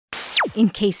in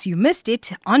case you missed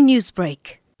it on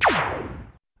Newsbreak.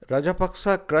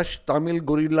 Rajapaksa crushed Tamil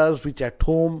guerrillas which at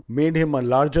home made him a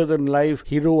larger-than-life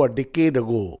hero a decade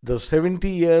ago. The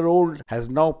 70-year-old has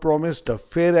now promised a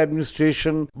fair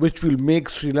administration which will make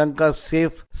Sri Lanka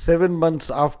safe 7 months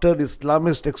after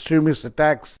Islamist extremist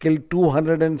attacks killed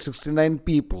 269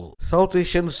 people. South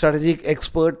Asian strategic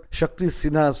expert Shakti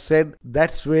Sinha said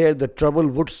that's where the trouble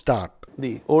would start.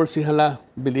 The old Sinhala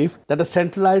belief that a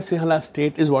centralized Sinhala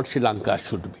state is what Sri Lanka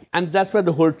should be. And that's where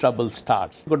the whole trouble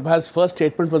starts. Gotabaya's first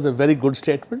statement was a very good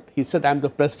statement. He said, I'm the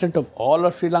president of all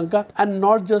of Sri Lanka and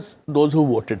not just those who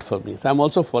voted for me. So I'm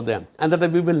also for them. And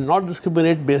that we will not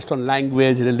discriminate based on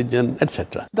language, religion,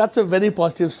 etc. That's a very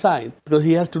positive sign because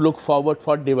he has to look forward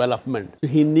for development.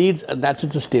 He needs, and that's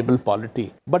a stable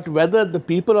polity. But whether the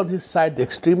people on his side, the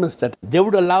extremists, that they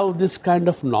would allow this kind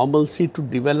of normalcy to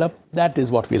develop, that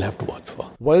is what we'll have to watch for.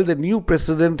 While the new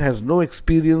president has no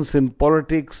experience in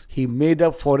politics, he made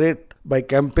up for it by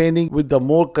campaigning with the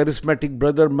more charismatic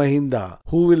brother Mahinda,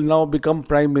 who will now become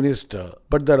Prime Minister.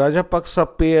 But the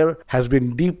Rajapaksa pair has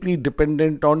been deeply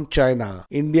dependent on China,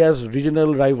 India's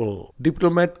regional rival.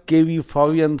 Diplomat K.V.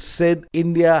 Favian said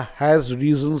India has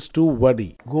reasons to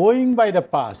worry. Going by the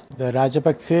past, the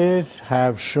Rajapaksas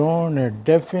have shown a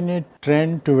definite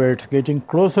trend towards getting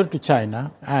closer to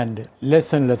China and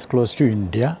less close to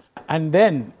India. And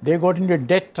then they got into a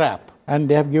debt trap. And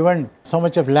they have given so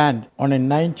much of land on a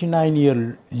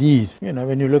 99-year lease.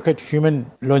 When you look at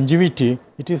human longevity,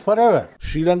 it is forever.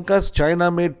 Sri Lanka's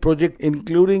China-made project,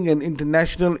 including an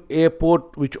international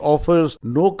airport which offers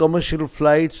no commercial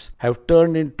flights, have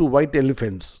turned into white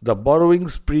elephants. The borrowing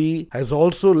spree has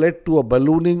also led to a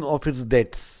ballooning of its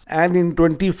debts. And in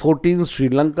 2014, Sri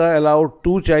Lanka allowed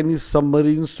 2 Chinese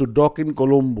submarines to dock in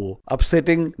Colombo,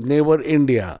 upsetting neighbor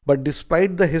India. But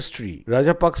despite the history,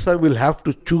 Rajapaksa will have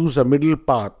to choose a middle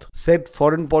path, said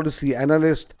foreign policy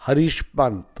analyst Harish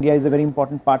Pant. India is a very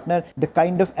important partner. The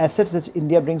kind of assets that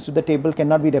India brings to the table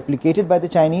cannot be replicated by the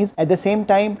Chinese. At the same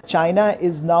time, China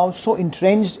is now so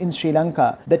entrenched in Sri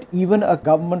Lanka that even a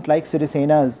government like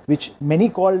Sirisena's, which many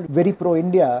called very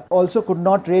pro-India, also could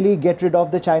not really get rid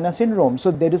of the China syndrome.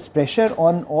 So there is pressure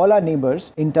on all our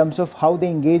neighbors in terms of how they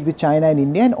engage with China and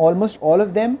India, and almost all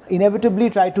of them inevitably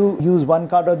try to use one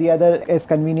card or the other as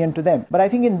convenient to them. But I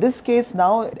think in this case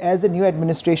now, as the new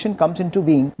administration comes into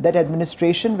being, that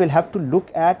administration will have to look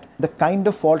at the kind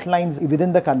of fault lines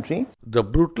within the country. The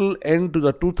brutal end to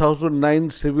the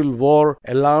 2009 civil war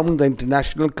alarmed the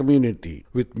international community,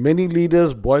 with many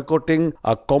leaders boycotting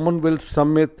a Commonwealth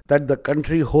summit that the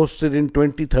country hosted in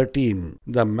 2013.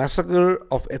 The massacre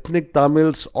of ethnic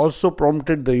Tamils also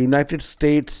prompted the United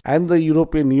States and the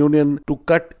European Union to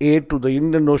cut aid to the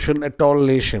Indian Ocean atoll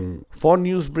nation. For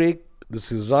Newsbreak,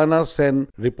 this is Rana Senn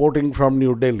reporting from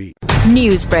New Delhi.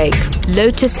 Newsbreak,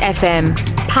 Lotus FM,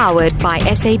 powered by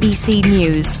SABC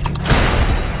News.